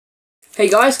Hey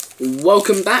guys,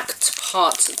 welcome back to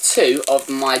part 2 of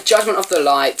my Judgment of the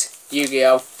Light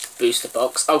Yu-Gi-Oh! Booster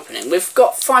Box opening. We've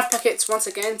got 5 packets once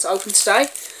again to open today.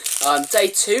 Day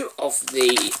 2 of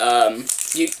the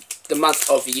month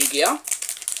of Yu-Gi-Oh!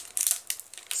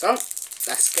 So,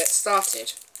 let's get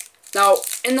started. Now,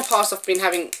 in the past I've been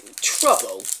having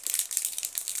trouble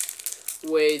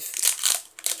with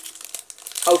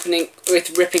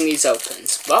ripping these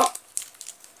opens, but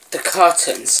the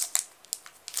curtains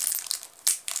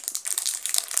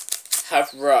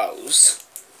have rose.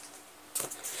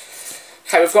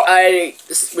 Okay, we've got a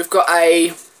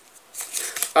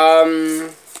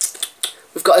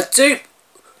dupe,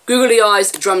 Googly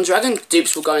Eyes Drum Dragon.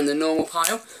 Dupes will go in the normal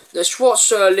pile. The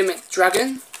Schwarzer Limit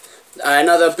Dragon,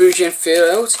 another Bougian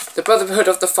Field, the Brotherhood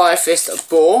of the Fire Fist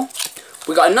Boar.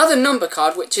 We got another number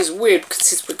card, which is weird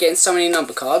because we're getting so many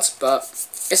number cards, but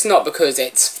it's not because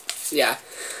it's we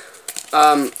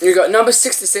got number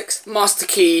 66 Master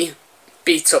Key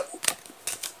Beetle.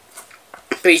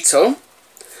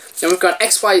 Then we've got an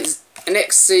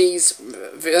XC's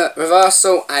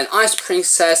Reversal and Ice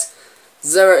Princess,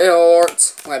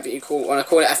 Zeraort, whatever you want to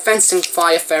call it, a Fencing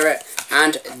Fire Ferret,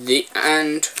 and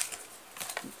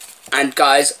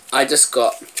guys, I just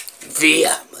got the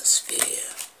Atmosphere.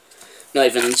 Not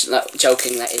even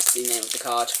joking, that is the name of the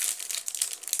card.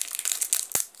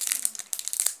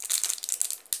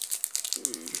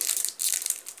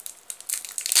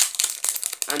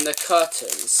 And the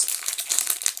curtains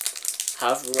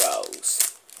have rose.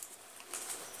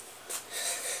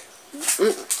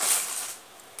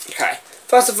 Okay,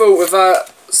 first of all,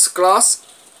 reverse glass.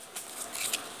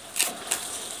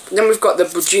 Then we've got the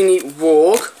Bujini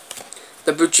Warg,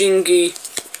 the Bujingi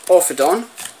Orphodon,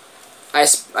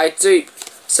 I dupe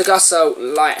Sagasso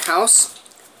Lighthouse,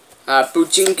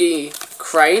 Bujingi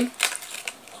Crane,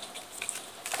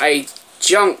 a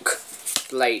Junk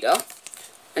Blader,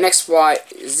 an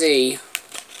XYZ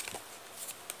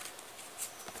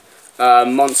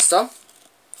Monster,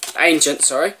 Ancient,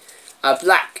 sorry, a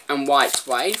Black and White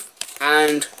Wave,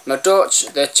 and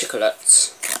Madorch the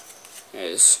Chicolates.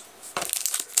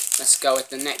 Let's go with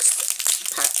the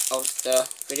next pack of the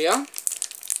video.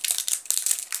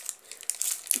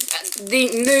 The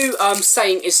new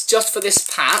saying is just for this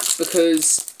pack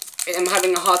because I'm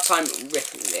having a hard time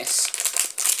ripping this.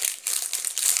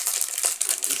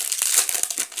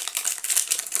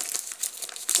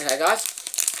 Okay guys,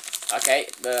 okay,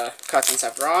 the curtains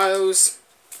have rose.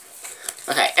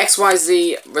 Okay,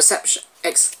 XYZ Reception,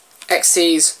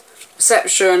 XC's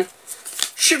Reception,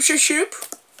 Shoop Shoop Shoop,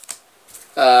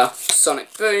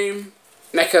 Sonic Boom,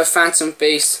 Mecha Phantom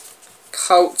Beast,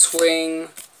 Cult Wing.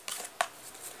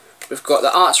 We've got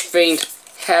the Archfiend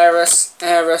Heiress,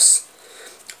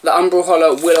 the Umbral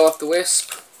Hollow Willow of the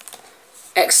Wisp,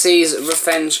 XC's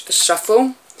Revenge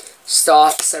Shuffle,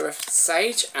 Star Seraph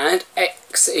Sage, and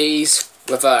XE's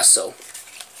Reversal.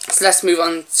 So let's move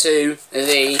on to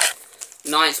the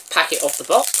 9th packet of the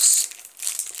box.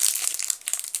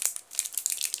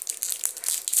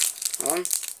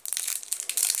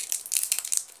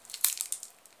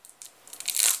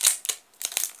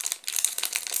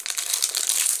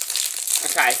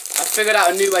 Okay, I figured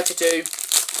out a new way to do,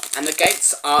 and the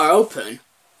gates are open,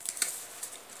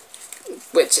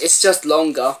 which is just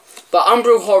longer. But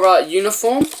Umbral Horror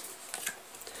Uniform,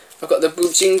 I've got the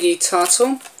Bujingi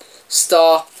Turtle,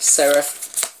 Star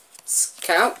Seraph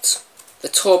Scout, the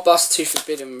Torbus to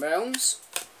Forbidden Realms,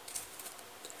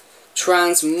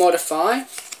 Transmodify,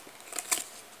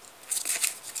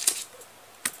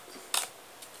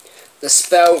 the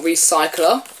Spell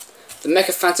Recycler, the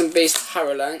Mecha Phantom Beast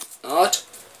Harrowland,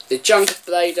 the Junk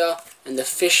Blader, and the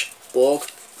Fishborg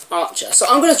Archer. So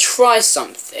I'm going to try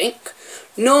something.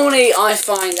 Normally I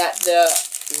find that the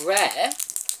rare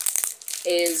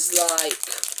is like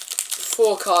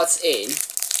 4 cards in.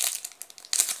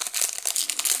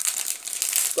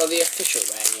 Well, the official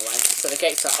rare anyway. So the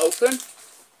gates are open.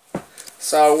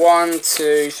 So 1,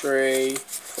 2, 3,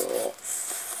 4,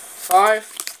 5.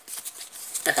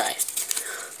 Okay.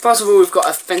 First of all, we've got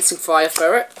a Fencing Fire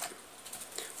Ferret.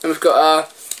 Then we've got a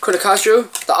Kudakazu,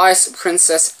 the Ice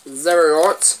Princess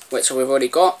Zeraort, which we've already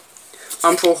got.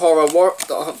 Umbral Horror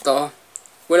the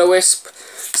Will-O-Wisp,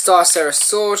 Star Seraph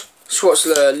Sword,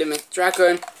 Schwarzer Limit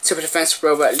Dragon, Super Defensive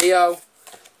Robot Leo,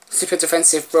 Super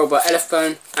Defensive Robot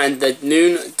Elephant, and the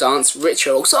Noon Dance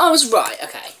Ritual. So I was right,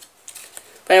 okay.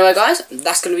 But anyway guys,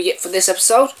 that's going to be it for this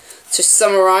episode. To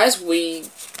summarise, we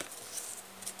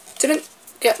didn't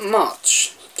get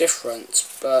much different,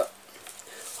 but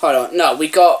hold on, no, we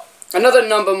got another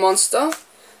number monster,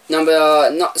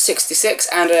 number 66,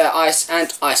 and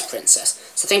Ice Princess.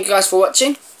 So thank you guys for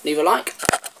watching. Leave a like,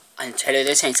 I'm telling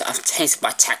the Taintor, I've tainted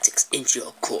my tactics into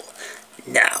your core.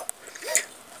 Now,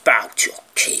 bow to your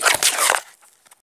king.